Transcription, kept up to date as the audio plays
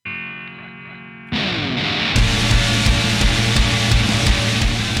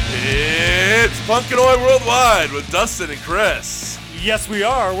Punk and Oi Worldwide with Dustin and Chris. Yes, we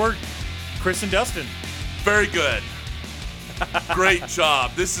are. We're Chris and Dustin. Very good. Great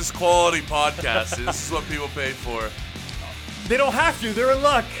job. This is quality podcasting. This is what people pay for. They don't have to. They're in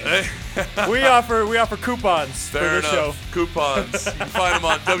luck. We offer coupons Fair for this enough. show. Coupons. You can find them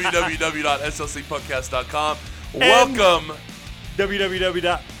on www.slcpodcast.com. Welcome.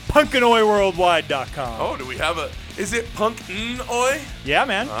 www.punkanoiworldwide.com. Oh, do we have a... Is it Punk-N-Oi? Yeah,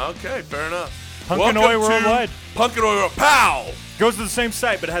 man. Okay, fair enough. Punk and Oi Worldwide. Punk and Oi Worldwide. Pow! Goes to the same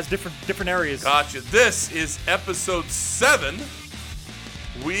site, but it has different areas. Gotcha. This is episode 7.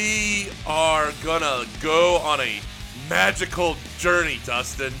 We are gonna go on a magical journey,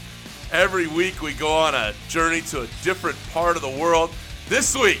 Dustin. Every week we go on a journey to a different part of the world.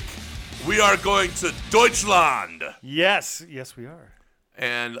 This week, we are going to Deutschland. Yes, we are.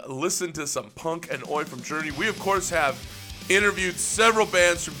 And listen to some punk and oi from Germany. We, of course, have interviewed several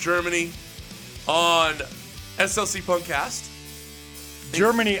bands from Germany on SLC Punkcast.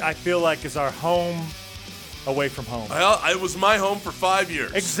 Germany, I feel like, is our home away from home. Well, it was my home for 5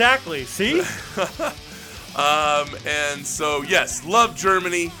 years. Exactly. See? And so, yes, love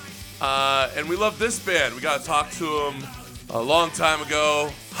Germany. And we love this band. We got to talk to them a long time ago.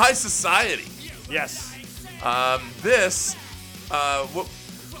 High Society. Yes. All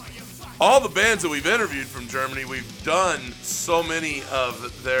the bands that we've interviewed from Germany, we've done so many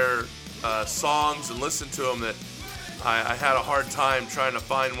of their songs and listened to them that I had a hard time trying to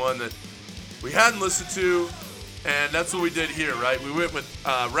find one that we hadn't listened to, and that's what we did here, right? We went with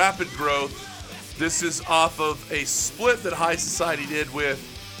Rapid Growth. This is off of a split that High Society did with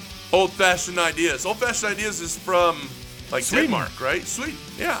Old Fashioned Ideas. Old Fashioned Ideas is from, like, Sweden. Denmark, right? Sweden,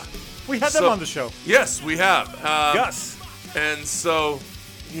 yeah. We had them on the show. Yes, we have. Gus. And so,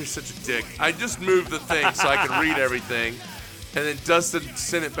 you're such a dick. I just moved the thing so I could read everything. And then Dustin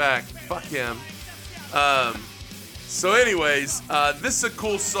sent it back. Fuck him. So anyways, this is a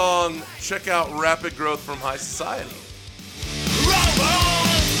cool song. Check out Rapid Growth from High Society.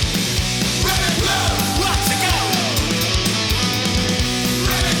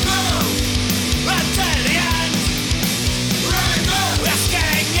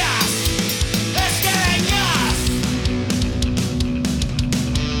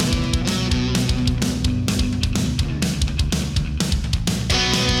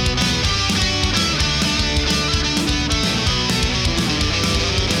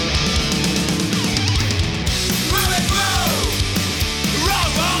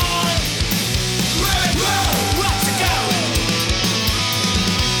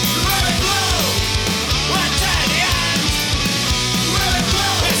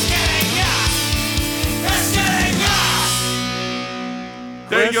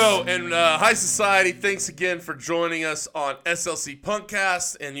 There you go. And High Society, thanks again for joining us on SLC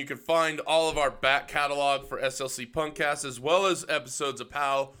Punkcast. And you can find all of our back catalog for SLC Punkcast as well as episodes of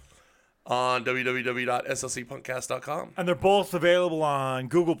POW on www.slcpunkcast.com. And they're both available on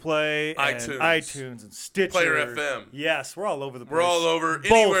Google Play, iTunes, and Stitcher. Player FM. Yes, we're all over the place. We're all over.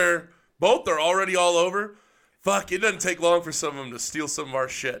 Both. Anywhere. Both are already all over. Fuck, it doesn't take long for some of them to steal some of our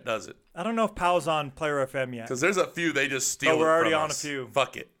shit, does it? I don't know if POW's on Player FM yet. Because there's a few they just steal. Oh, we're already from on us. a few.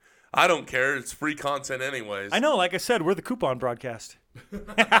 Fuck it. I don't care. It's free content anyways. I know, like I said, we're the coupon broadcast.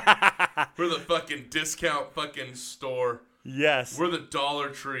 We're the fucking discount fucking store. Yes. We're the Dollar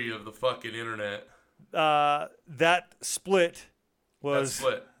Tree of the fucking internet. That split was...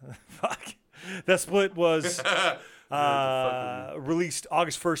 Fuck. That split was released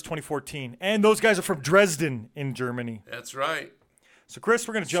August 1st, 2014. And those guys are from Dresden in Germany. That's right. So, Chris,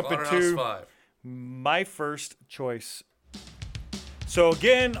 we're going to jump into 5. my first choice. So,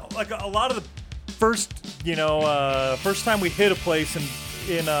 again, like a lot of the first time we hit a place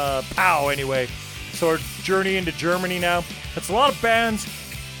in POW anyway. So our journey into Germany now. That's a lot of bands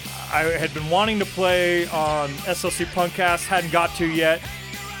I had been wanting to play on SLC Punkcast, hadn't got to yet.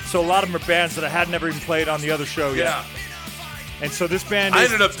 So a lot of them are bands that I had never even played on the other show yet. Yeah. And so this band I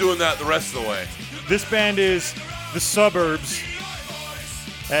ended up doing that the rest of the way. This band is The Suburbs.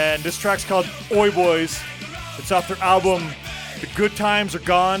 And this track's called Oi Boys. It's off their album The Good Times Are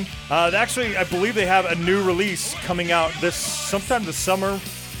Gone. Actually, I believe they have a new release coming out sometime this summer.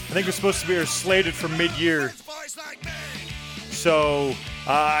 I think it's supposed to be slated for mid-year. So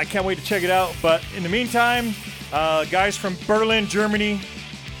I can't wait to check it out. But in the meantime, guys from Berlin, Germany.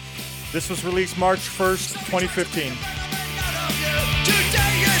 This was released March 1st, 2015.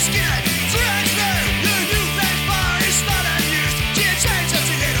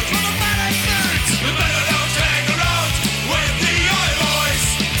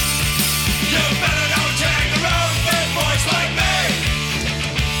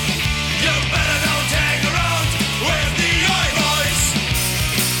 You better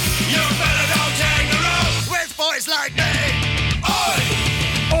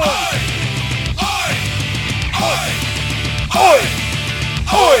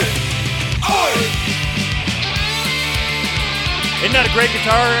Isn't that a great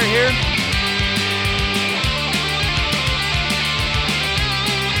guitar right here?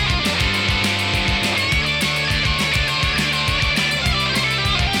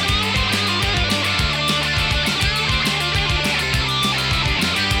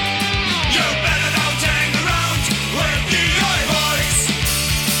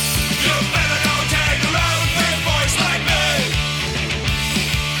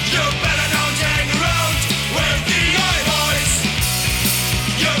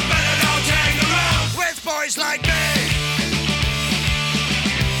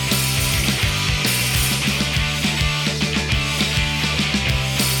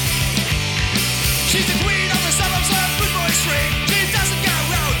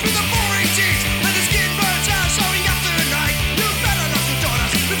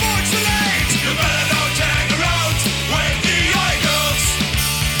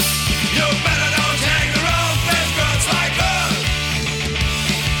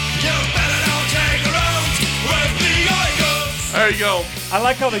 There you go. I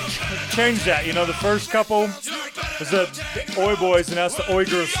like how they changed that. You know, the first couple was the Oi boys, and now it's the Oi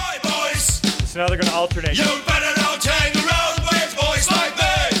girls. So now they're going to alternate. You better not hang around with boys like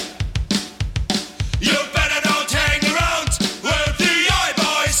me. You better not hang around with the Oi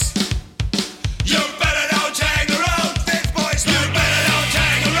boys. You better not hang around with boys like me. You better not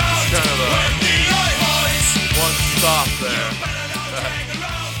hang around with the Oi boys. One stop there.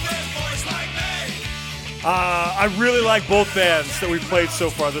 I really like both bands that we've played so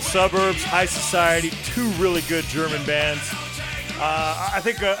far. The Suburbs, High Society, two really good German bands. I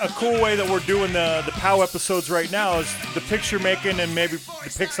think a cool way that we're doing the POW episodes right now is the picture making, and maybe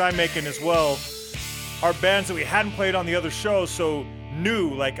the picks I'm making as well, are bands that we hadn't played on the other shows, so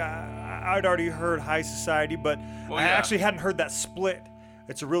new. Like I'd already heard High Society, but I actually hadn't heard that split.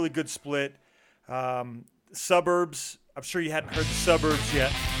 It's a really good split. Suburbs, I'm sure you hadn't heard the Suburbs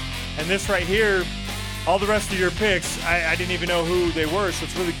yet. And this right here, all the rest of your picks, I didn't even know who they were, so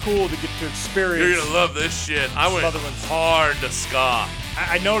it's really cool to get to experience. You're gonna love this shit. I went hard to ska.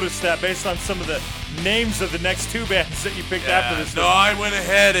 I noticed that based on some of the names of the next two bands that you picked after this. No, I went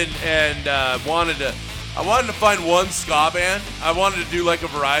ahead and wanted to find one ska band. I wanted to do like a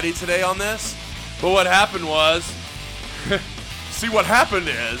variety today on this. But what happened was, see what happened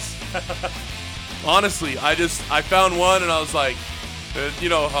is, honestly, I found one and I was like, you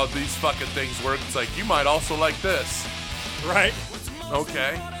know how these fucking things work. It's like, you might also like this. Right.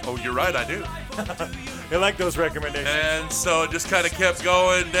 Okay. Oh, you're right, I do. I like those recommendations. And so it just kind of kept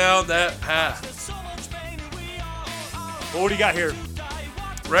going down that path. Well, what do you got here?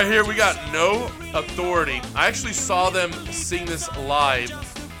 Right here, we got No Authority. I actually saw them sing this live,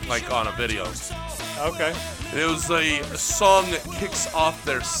 like on a video. Okay. And it was a song that kicks off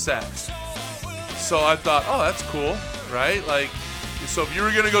their set. So I thought, oh, that's cool, right? Like, so if you were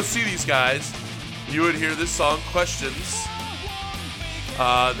going to go see these guys, you would hear this song, Questions.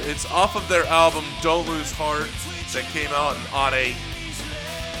 It's off of their album, Don't Lose Heart, that came out on a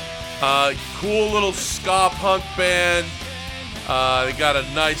cool little ska punk band. They got a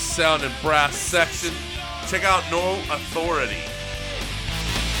nice sounding brass section. Check out No Authority.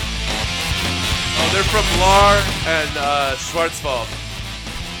 Oh, they're from Lar and Schwarzwald.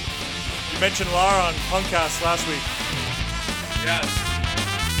 You mentioned Lar on Punkcast last week. Yes.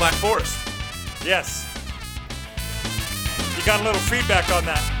 Black Forest. Yes. You got a little feedback on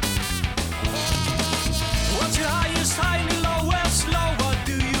that. What's your highest high and lowest low? What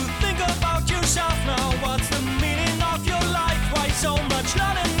do you think about yourself now? What's the meaning of your life? Why so much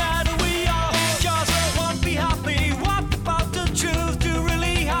nothing matter? We all just want to be happy. What about the truth? Do you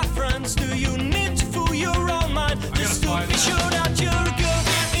really have friends? Do you need to fool your own mind? Just to be sure that you're good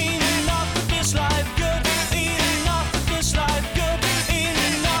enough for this life. Good enough for this life. Good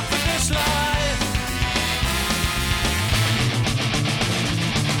enough for this life.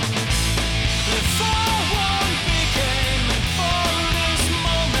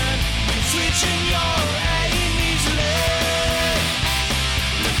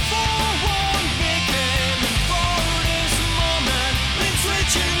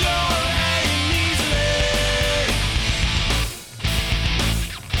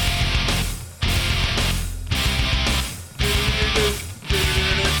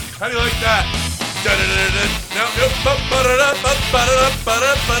 How do you like that?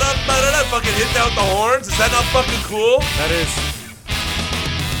 Fucking hit that with the horns. Is that not fucking cool? That is.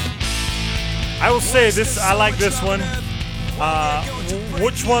 I will say this. I like this one.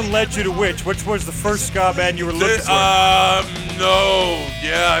 Which one led you to which? Which was the first ska band you were looking for? No.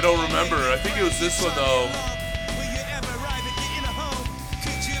 Yeah, I don't remember. I think it was this one though.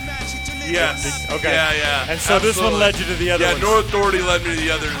 Yes. Okay. Yeah. And so this one Absolutely. led you to the other Yeah, ones. No Authority led me to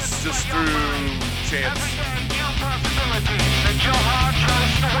the others just through chance.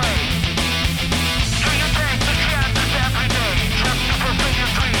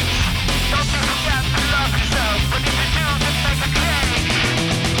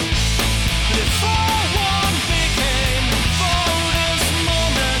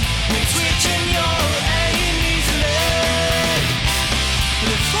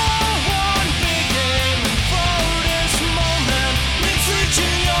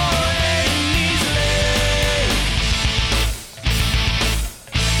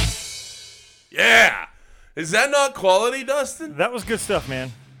 Yeah. Is that not quality, Dustin? That was good stuff,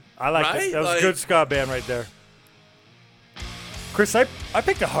 man. I like Right? it. That was Like- a good ska band right there. Chris, I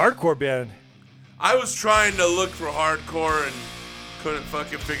picked a hardcore band. I was trying to look for hardcore and couldn't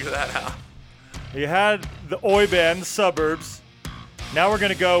fucking figure that out. You had the Oi band, the Suburbs. Now we're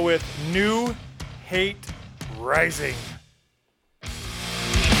going to go with New Hate Rising.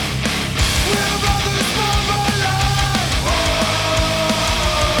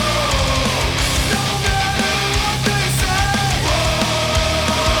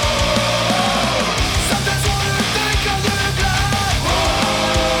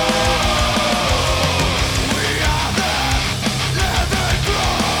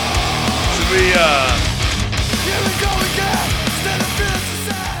 Should we,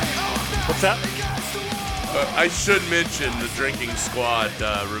 What's that? I should mention the Drinking Squad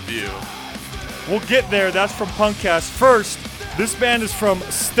review. We'll get there. That's from Punkcast. First, this band is from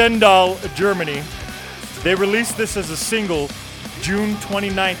Stendal, Germany. They released this as a single June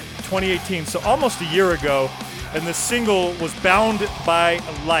 29th, 2018, so almost a year ago. And the single was Bound by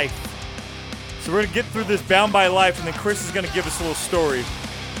Life. So we're going to get through this Bound by Life, and then Chris is going to give us a little story.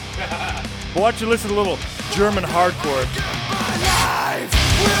 But why don't you listen to a little German hardcore?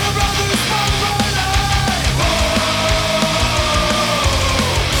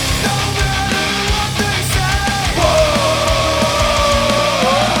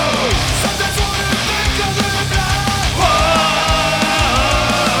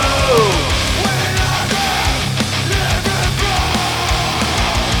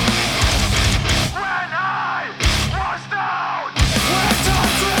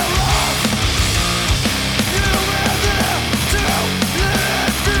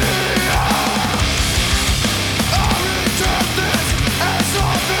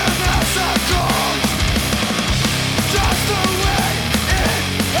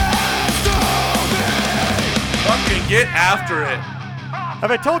 Fucking get after it.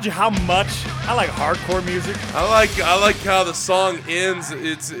 Have I told you how much I like hardcore music? I like how the song ends.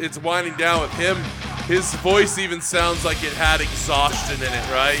 It's winding down with him. His voice even sounds like it had exhaustion in it,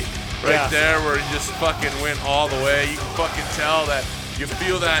 right? Right Yeah. there where he just fucking went all the way. You can fucking tell that you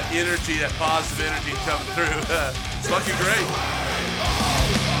feel that energy, that positive energy coming through. It's fucking great.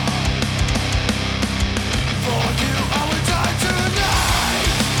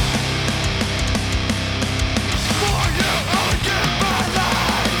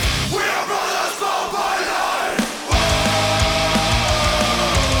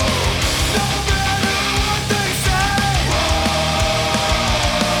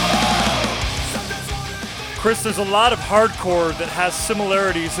 Chris, there's a lot of hardcore that has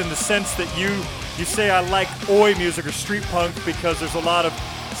similarities in the sense that you say I like oi music or street punk because there's a lot of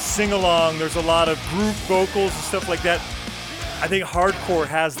sing-along, there's a lot of group vocals and stuff like that. I think hardcore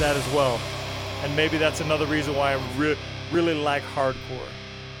has that as well. And maybe that's another reason why I really like hardcore.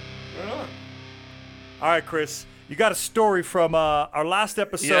 All right, Chris, you got a story from our last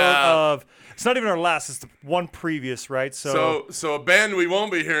episode of... It's not even our last, it's the one previous, right? So a band we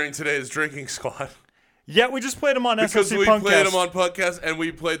won't be hearing today is Drinking Squad. Yeah, we just played them on Because SLC we Punkcast. played them on podcast and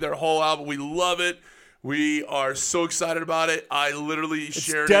we played their whole album. We love it. We are so excited about it. I literally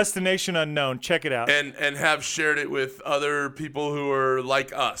shared it Destination Unknown. Check it out. and have shared it with other people who are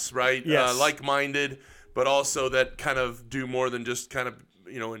like us, right? Yes. Like-minded, but also that kind of do more than just kind of,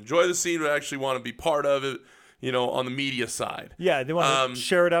 enjoy the scene, but actually want to be part of it, on the media side. Yeah, they want to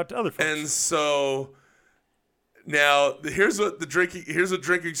share it out to other folks. And so now here's what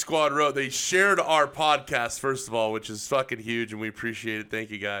Drinking Squad wrote. They shared our podcast, first of all, which is fucking huge, and we appreciate it.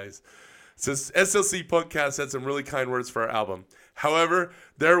 Thank you, guys. It says SLC Punkcast had some really kind words for our album. However,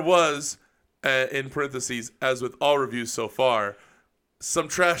 there was, in parentheses, as with all reviews so far, some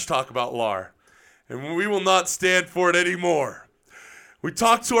trash talk about Lar, and we will not stand for it anymore. We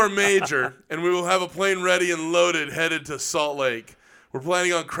talked to our major, and we will have a plane ready and loaded headed to Salt Lake. We're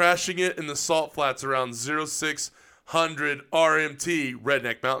planning on crashing it in the Salt Flats around 0600 RMT,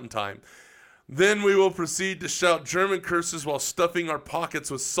 Redneck Mountain Time. Then we will proceed to shout German curses while stuffing our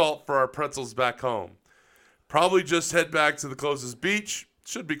pockets with salt for our pretzels back home. Probably just head back to the closest beach.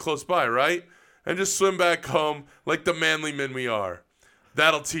 Should be close by, right? And just swim back home like the manly men we are.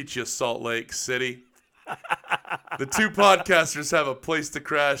 That'll teach you, Salt Lake City. The two podcasters have a place to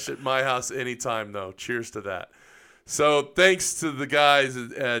crash at my house anytime, though. Cheers to that. So thanks to the guys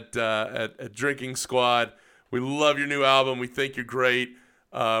at Drinking Squad. We love your new album. We think you're great.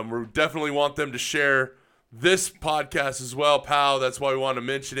 We definitely want them to share this podcast as well, pal. That's why we want to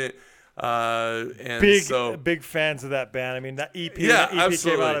mention it. Big fans of that band. I mean, that EP, Yeah, that EP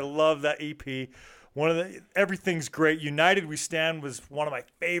absolutely. came out. I love that EP. Everything's great. United We Stand was one of my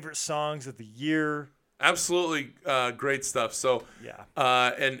favorite songs of the year. Absolutely great stuff. So Yeah.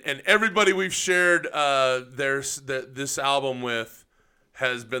 and everybody we've shared this album with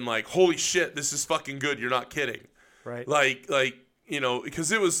has been like, holy shit, this is fucking good. You're not kidding. Right. Like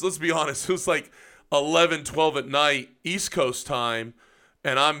because it was, let's be honest, it was like 11, 12 at night East Coast time,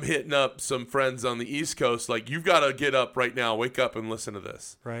 and I'm hitting up some friends on the East Coast like, you've got to get up right now, wake up and listen to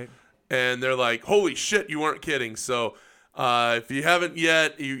this. Right. And they're like, holy shit, you weren't kidding. So if you haven't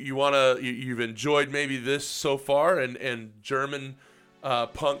yet, you've enjoyed maybe this so far and German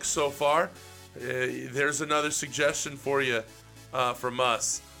punk so far, there's another suggestion for you from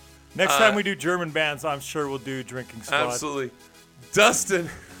us. Next time we do German bands, I'm sure we'll do Drinking Squad. Absolutely. Dustin,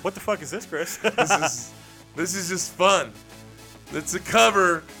 What the fuck is this, Chris? this is just fun. It's a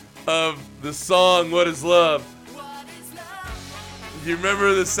cover of the song "What Is Love." You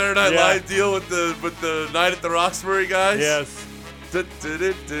remember the Saturday Night Yeah. Live deal with the Night at the Roxbury guys? Yes.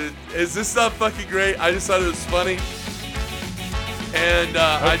 Is this not fucking great? I just thought it was funny. And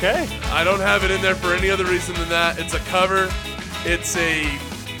Okay. I don't have it in there for any other reason than that. It's a cover. It's a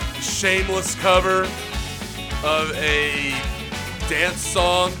shameless cover of a dance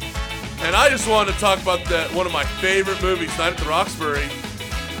song. And I just wanted to talk about one of my favorite movies, Night at the Roxbury.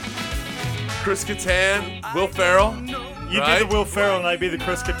 Chris Kattan, Will Ferrell. You right? be the Will Ferrell and I be the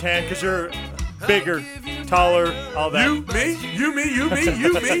Chris Kattan because you're bigger, taller, all that. You, me, him,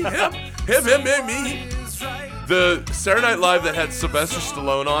 me. The Saturday Night Live that had Sylvester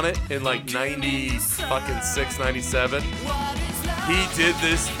Stallone on it in like 96, 97. He did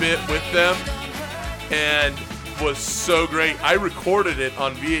this bit with them and was so great. I recorded it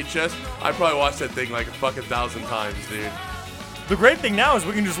on VHS. I probably watched that thing like a fucking 1,000 times, dude. The great thing now is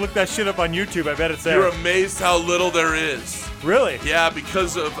we can just look that shit up on YouTube. I bet it's there. You're amazed how little there is. Really? Yeah,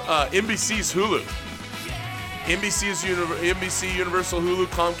 because of NBC's Hulu. NBC, Universal, Hulu,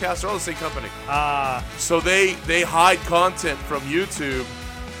 Comcast, they're all the same company. So they hide content from YouTube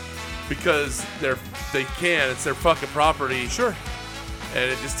because they can. It's their fucking property. Sure. And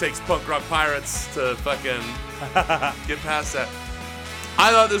it just takes punk rock pirates to fucking get past that.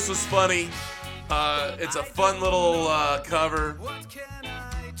 I thought this was funny. It's a fun little cover.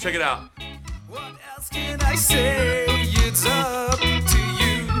 Check it out. What else can I say? It's up to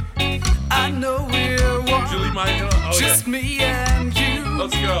you. I know we're one. Did you leave my Just me and you.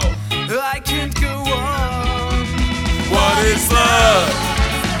 Let's go. I can't go on. What is love?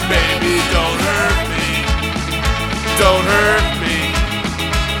 Baby, don't hurt me. Don't hurt me.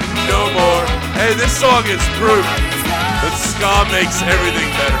 No more. Hey, this song is proof that ska makes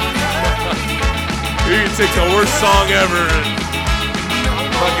everything better. You can take the worst song ever and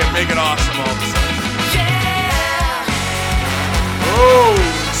fucking make it awesome all of a sudden. Oh,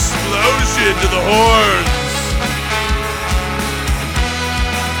 explosion to the horns.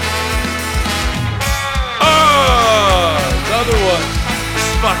 Oh, another one.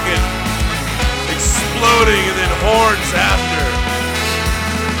 It's fucking exploding and then horns after.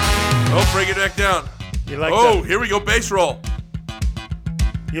 Oh, break it back down. You like Oh, here we go, bass roll.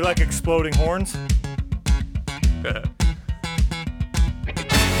 You like exploding horns? How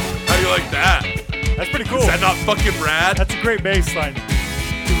do you like that? That's pretty cool. Is that not fucking rad? That's a great bass line.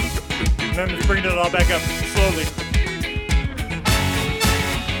 And then just bringing it all back up slowly.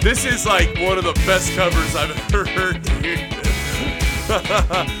 This is like one of the best covers I've ever heard, dude.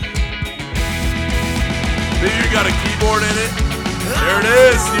 Maybe you got a keyboard in it. There it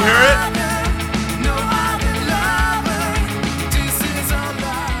is. You hear it?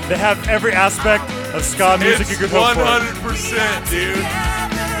 They have every aspect of ska music It's you could hope for. 100%, dude.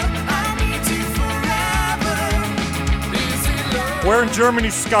 Where in Germany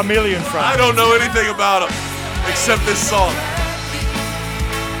is Skamillion from? I don't know anything about them except this song.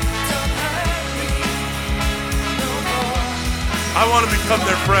 I want to become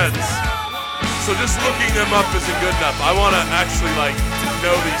their friends. So just looking them up isn't good enough. I want to actually like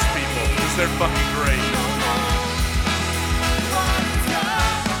know these people because they're fucking great.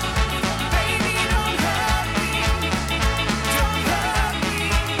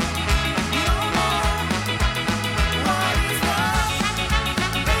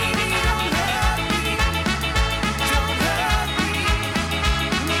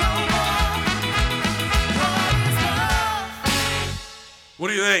 What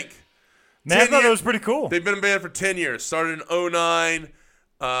do you think? Man, I 10 thought year- that was pretty cool. They've been a band for 10 years. Started in 2009.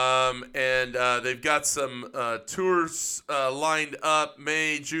 And they've got some tours lined up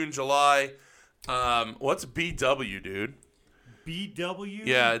May, June, July. What's BW, dude? BW?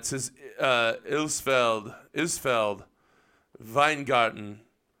 Yeah, it says Isfeld, Weingarten,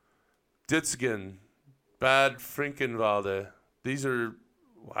 Ditzgen, Bad Finkenwalde. These are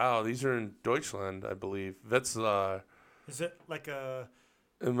in Deutschland, I believe. Wetzlar. Is it like a...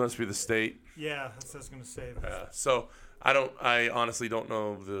 It must be the state. Yeah, that's what I was going to say. So I honestly don't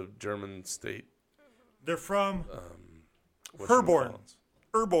know the German state. They're from whatchamacallits.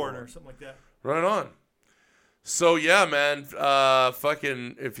 Herborn or something like that. Right on. So yeah, man.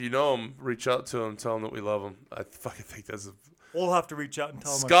 Fucking, if you know them, reach out to them. Tell them that we love them. I fucking think that's We'll have to reach out and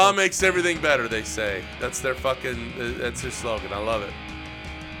tell them. ska makes everything better. They say that's their that's their slogan. I love it.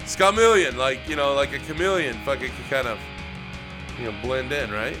 Ska-million, like a chameleon, fucking can kind of blend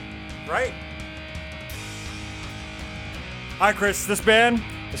in, right? Right. Hi, Chris. This band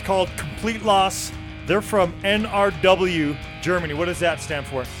is called Complete Loss. They're from NRW, Germany. What does that stand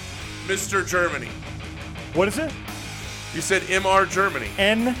for? Mr. Germany. What is it? You said MR Germany.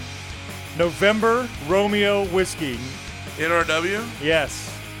 N November Romeo Whiskey. NRW?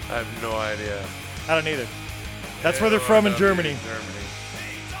 Yes. I have no idea. I don't either. That's where they're from in NRW, Germany.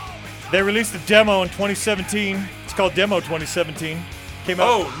 They released a demo in 2017. It's called Demo 2017. Came out.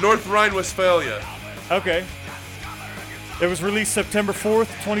 Oh, North Rhine-Westphalia. Okay. It was released September 4th,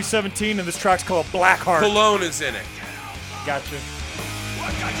 2017, and this track's called Blackheart. Cologne is in it. Gotcha.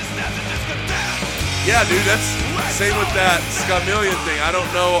 Yeah, dude, that's same with that Ska-million thing. I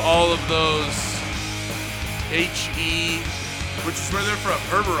don't know all of those HE, which is where they're from.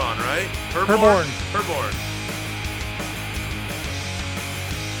 Herborn, right? Herborn. Herborn.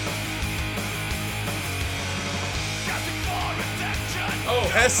 Oh,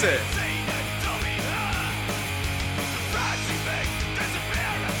 Hesse.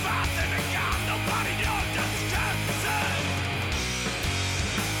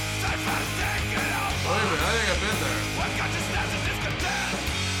 Wait a minute, I think I've been there.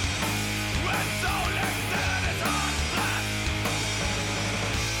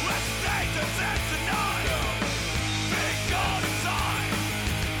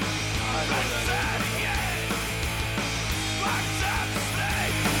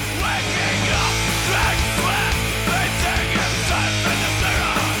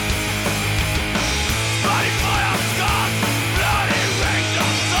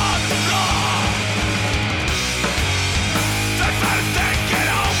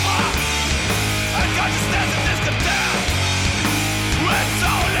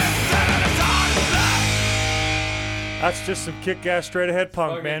 That's just some kick-ass, straight-ahead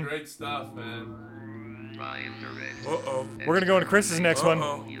punk, Fucking man. great stuff, man. Uh-oh. We're going to go into Chris's next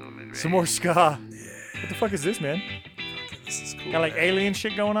one. Some more ska. What the fuck is this, man? This is cool. Got like man. alien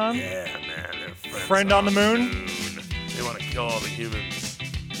shit going on? Yeah, man. They're friends Friend on the moon? They want to kill all the humans.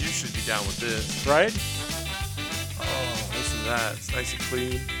 You should be down with this. Right? Oh, listen to that. It's nice and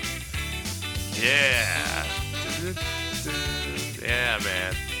clean. Yeah. Yeah,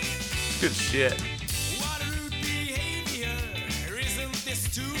 man. Good shit. What rude behavior, isn't this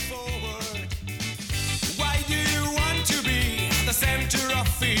too forward? Why do you want to be the center of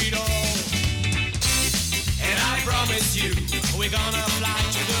it all? And I promise you, we're gonna fly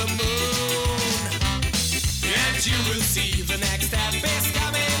to the moon. And you will see the next step is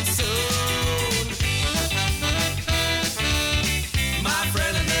coming soon. My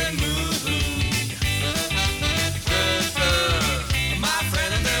friend in the moon. My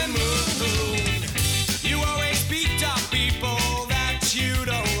friend in the moon. You always beat up people that you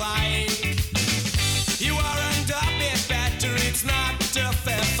don't like. You aren't a bit better, it's not a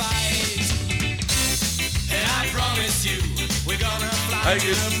fair fight. And I promise you, we're gonna fly I think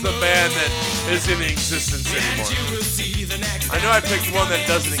this is the band that isn't in existence and anymore. you will see the next I know I picked one that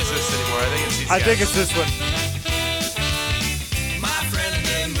doesn't exist anymore. I think it's these I guys. think it's this one. My friend in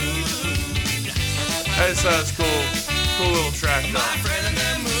the moon. I just thought it's cool. Cool little track My though. friend in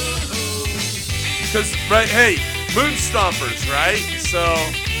the moon. Because, right, hey, Moon Stompers, right? So,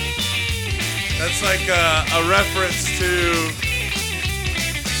 that's like a reference to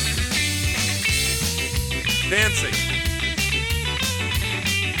dancing.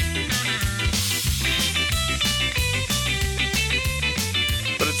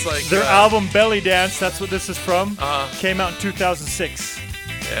 But it's like Their album Belly Dance, that's what this is from, Uh-huh. came out in 2006.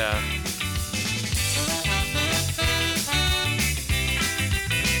 Yeah.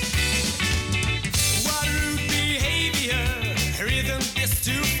 What rude behavior, isn't this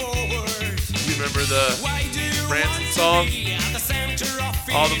too forward? You remember the Branson song?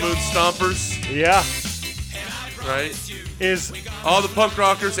 All the Moon Stompers, Yeah. right? Is All the punk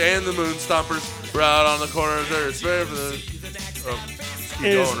rockers and the Moon Stompers were out on the corner of there. It's very for the. Oh, just keep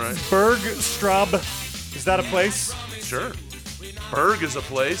is going, right? Bergstraub? Is that a place? Sure. Berg is a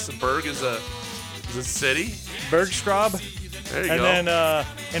place. Berg is a city. Bergstraub. There you And go. then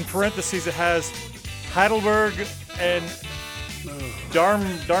in parentheses it has Heidelberg and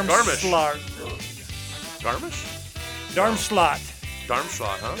Darmstadt. Garmisch? Darmstadt.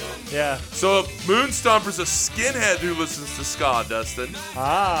 Darmstadt, huh? Yeah. So Moon Stomper's a skinhead who listens to ska, Dustin.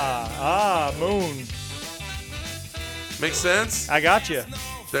 Moon. Makes sense? I got you.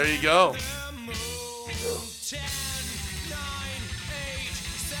 There you go.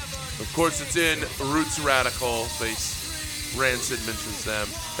 Of course, it's in Roots Radical. Rancid mentions them.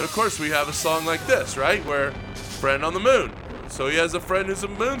 And of course, we have a song like this, right? Where Friend on the Moon. So he has a friend who's a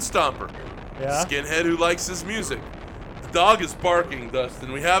Moon Stomper. Yeah. Skinhead who likes his music. The dog is barking,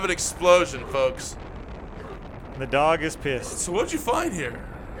 Dustin. We have an explosion, folks. The dog is pissed. So what'd you find here?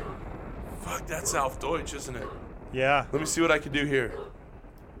 Fuck, that's Auf Deutsch, isn't it? Yeah. Let me see what I can do here.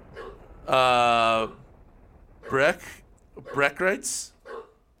 Breckrites?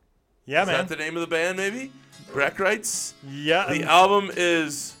 Yeah, Is man. that the name of the band, maybe? Breckrites? Yeah. The album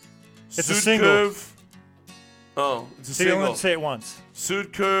is It's a single. Südkurve. Oh, it's a So you only single. say it once.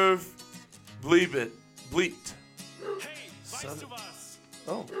 Südkurve Bleed. Hey, weißt du was?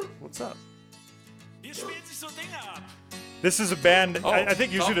 Oh, what's up? Hier spielt sich so Dinge ab. This is a band. Oh, I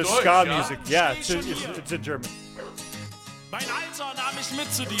think usually Auf does Deutsch, ska ja? music. Yeah, it's in German. Mein Alter nahm mich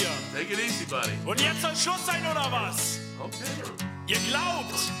mit zu dir. Take it easy, buddy. Und jetzt soll Schluss sein, oder was? Okay. Ihr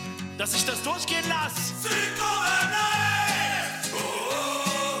glaubt, dass ich das durchgehen lasse?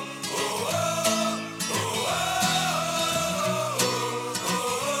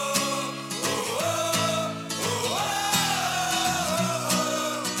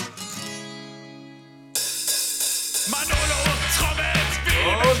 Manolo trommelt wie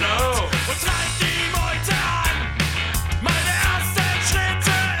Oh, bekloppt no. und treibt die Meute an. Meine ersten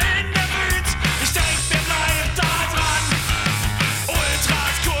Schritte in der Wüt, ich denk, wir bleiben da dran.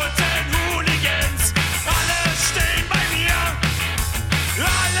 Ultras, Kulten, Hooligans, alle stehen bei mir.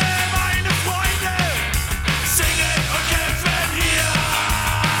 Alle meine Freunde singen und kämpfen hier.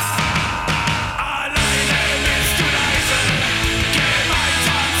 Alleine bist du leise,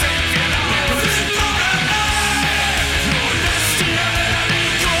 gemeinsam sind wir laut. Nun lässt dir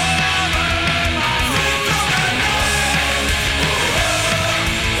die Kurve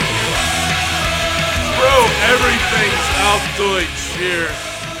Bro, everything's Auf Deutsch here.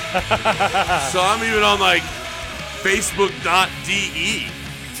 So I'm even on like Facebook.de.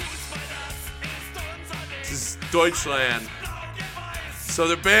 This is Deutschland. So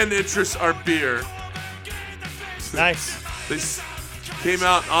their band interests are beer. Nice. They came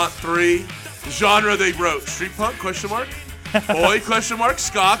out in '03. The genre they wrote: street punk? Question mark. Boy? Question mark.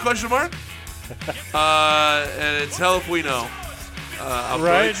 Ska? Question mark. And it's Hell If We Know. Auf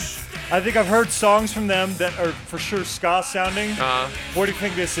Right. Deutsch. I think I've heard songs from them that are for sure ska sounding. What do you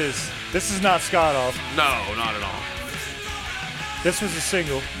think this is? This is not ska at all. No, not at all. This was a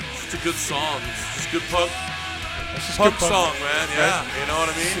single. It's a good song. It's just good punk. It's just Punk good song, man. Yeah, you know what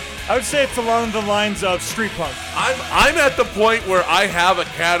I mean. I would say it's along the lines of street punk. I'm at the point where I have a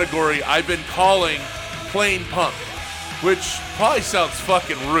category I've been calling plain punk, which probably sounds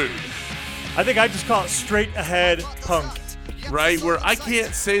fucking rude, I think I just call it straight ahead punk. right? Where I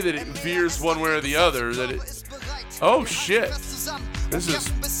can't say that it veers one way or the other. That it. Oh shit. This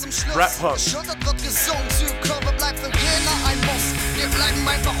is rap punk. Schüttert wird gesund, Südkurve bleibt für jener ein Muss. Wir bleiben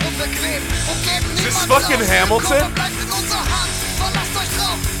einfach unbequem und geben Is this niemand fucking auf. Hamilton? Südkurve bleibt in unserer Hand. Verlasst euch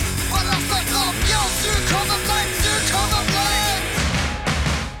drauf, verlasst euch drauf. Yo, Südkurve bleibt, Südkurve bleibt.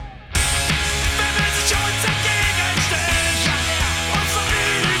 Wer will sich uns entgegenstellen? Uns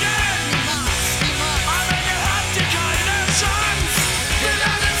verlügen? Aber ihr habt hier keine Chance. Wir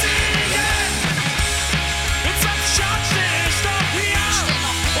werden siegen. In 20 Jahren steh ich noch hier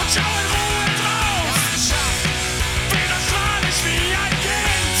und schau in Ruhe drauf. Wieder strahl ich wie ein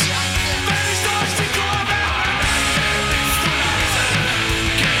Kind, wenn ich durch die Kurve alleine bist du leise.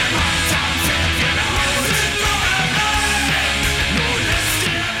 Gemeinsam sind wir laut. Nun ist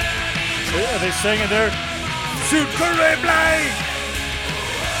dir Are they saying it there? Südkurve bleibt!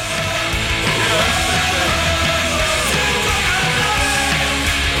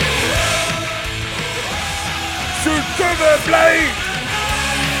 Südkurve bleibt!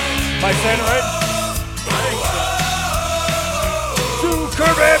 Am I saying it right?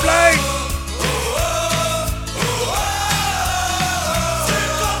 Südkurve bleibt!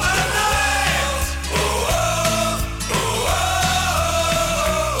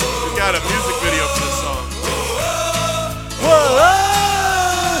 got a music video for this song.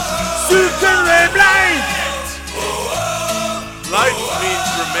 Life means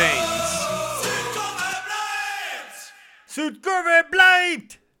remains. Südkurve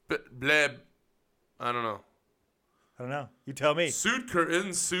bleibt. Bleb. I don't know. I don't know. You tell me. Sud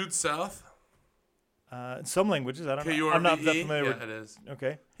isn't Sud South? In some languages, I don't know. KURVE? I'm not that familiar Yeah, with. it is.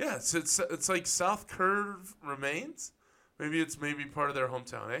 Okay. Yeah, it's like South Curve remains. Maybe it's part of their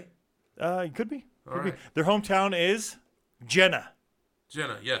hometown, eh? It could be. All Could be. right. Their hometown is Jena.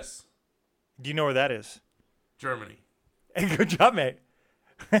 Jena, yes. Do you know where that is? Germany. Hey, good job, mate.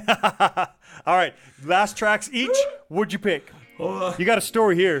 All right. Last tracks each. What'd you pick? Hold on. You got a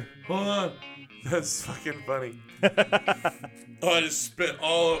story here. Hold on. That's fucking funny. Oh, I just spit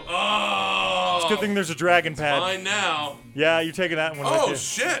all of... Oh! Good thing there's a dragon pad. Mine now. Yeah, you're taking that one Oh,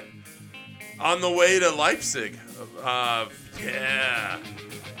 with you. shit. On the way to Leipzig. Yeah.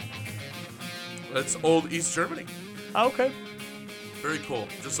 That's old East Germany. Oh, okay. Very cool.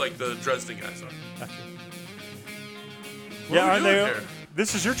 Just like the Dresden guys are. Gotcha. What Yeah, are we aren't doing they? here?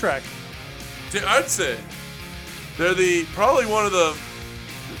 This is your track. I'd say they're probably one of the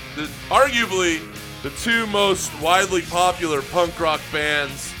arguably the two most widely popular punk rock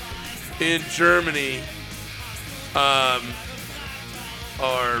bands in Germany. Are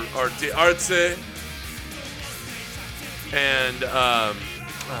Die Ärzte and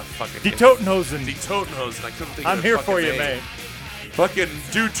Die Totenhosen. Die Totenhosen. I couldn't think. I'm of the here fucking for you, name. mate. Fucking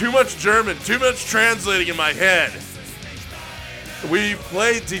do too much German, too much translating in my head. We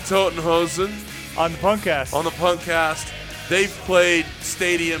played Die Totenhosen On the Punkcast. on the Punkcast. They've played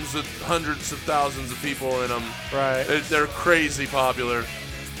stadiums with hundreds of thousands of people in them. Right. They're crazy popular.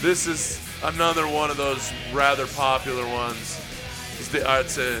 This is another one of those rather popular ones. I'd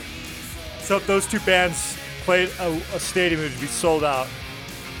say. So if those two bands played a stadium, it would be sold out.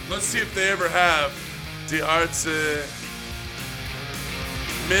 Let's see if they ever have Die Ärzte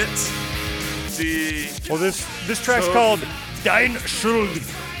mit die. Well, this track's called Dein Schuld.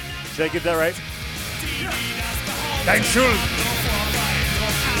 Did I get that right? Dein Schuld.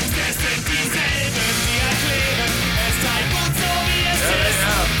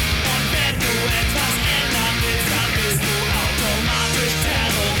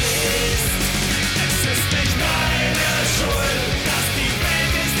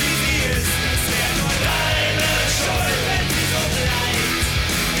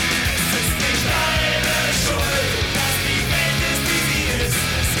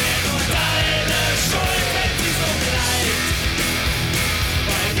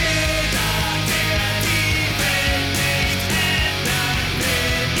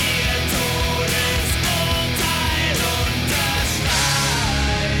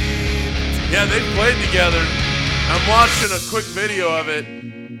 Yeah, they played together. I'm watching a quick video of it.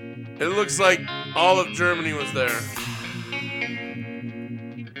 It looks like all of Germany was there.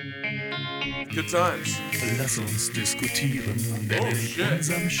 Good times. Lass uns diskutieren, denn Oh, in shit.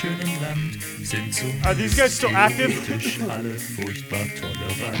 unserem schönen Land sind so Are these guys still active? politisch alle furchtbar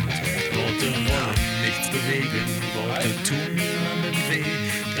tolerant. Worte wollen nichts bewegen, Worte tun niemandem weh.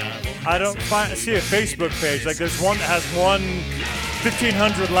 Darum I don't see a Facebook page. Like there's one that has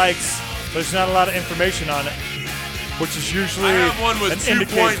 1,500 likes, but there's not a lot of information on it, which is usually I have one with an 2.1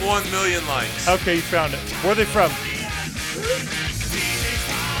 indicator. million likes. Okay, you found it. Where are they from?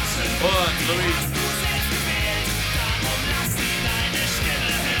 Hold on, let me.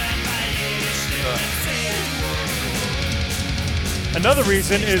 Another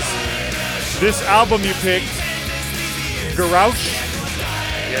reason is this album you picked, Garausch,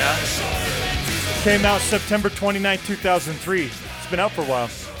 Yeah. came out September 29, 2003. It's been out for a while.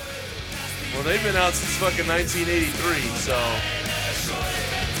 Well, they've been out since fucking 1983, so.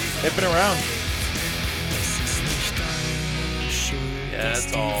 They've been around. Yeah,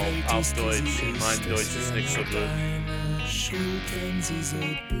 that's all auf Deutsch. Mein Deutsch ist nicht so gut.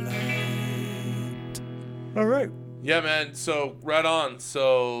 All right. Yeah, man. So right on.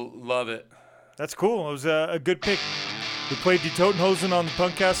 So love it. That's cool. It was a good pick. We played Die Totenhosen on the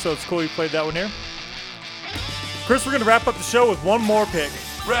Punkcast, so it's cool you played that one here. Chris, we're going to wrap up the show with one more pick.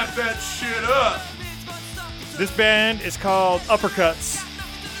 Wrap that shit up. This band is called Uppercuts.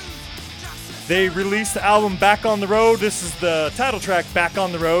 They released the album Back on the Road. This is the title track, Back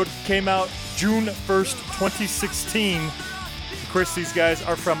on the Road. Came out June 1st, 2016. Chris, these guys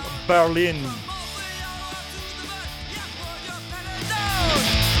are from Berlin.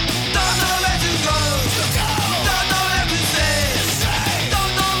 Don't know where to go. Don't know where to stay.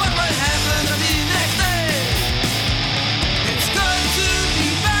 Don't know what might happen to me next day. It's good to be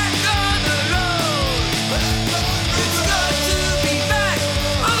back on the road. It's good to be back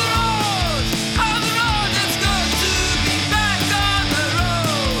on the road.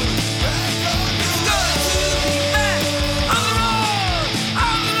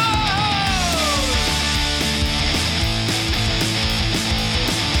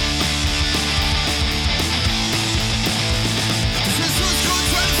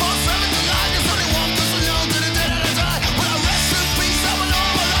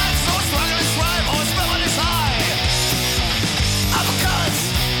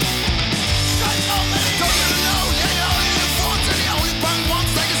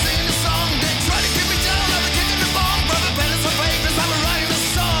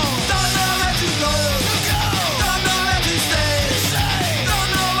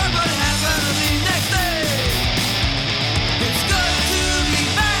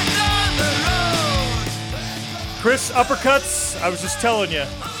 Uppercuts, I was just telling you.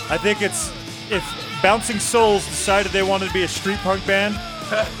 I think it's if Bouncing Souls decided they wanted to be a street punk band,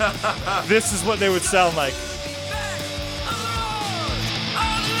 this is what they would sound like.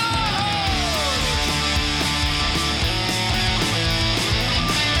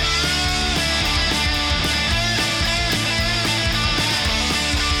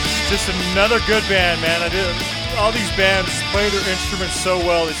 Just another good band, man. All these bands play their instruments so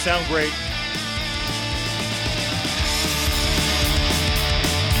well. They sound great.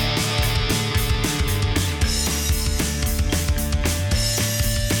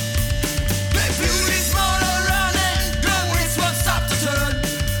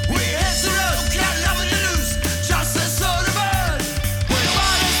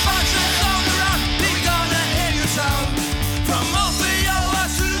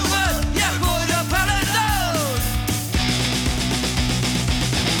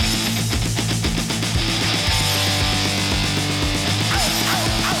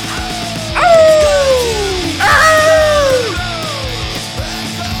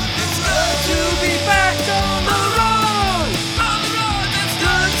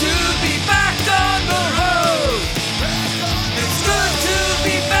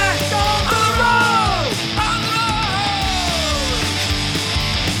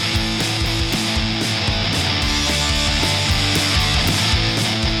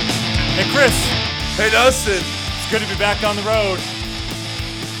 Hey, Chris. Hey, Dustin. It's good to be back on the road.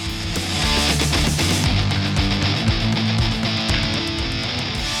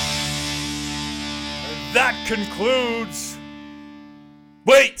 That concludes.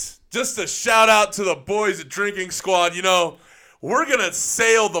 Wait, just a shout out to the boys at Drinking Squad. You know, we're going to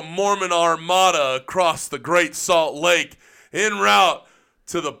sail the Mormon Armada across the Great Salt Lake en route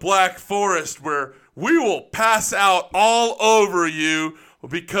to the Black Forest, where we will pass out all over you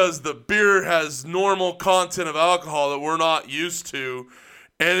because the beer has normal content of alcohol that we're not used to,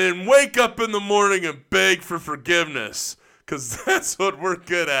 and then wake up in the morning and beg for forgiveness, because that's what we're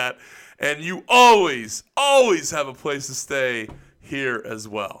good at. And you always, always have a place to stay here as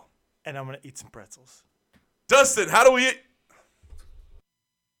well. And I'm going to eat some pretzels. Dustin, how do we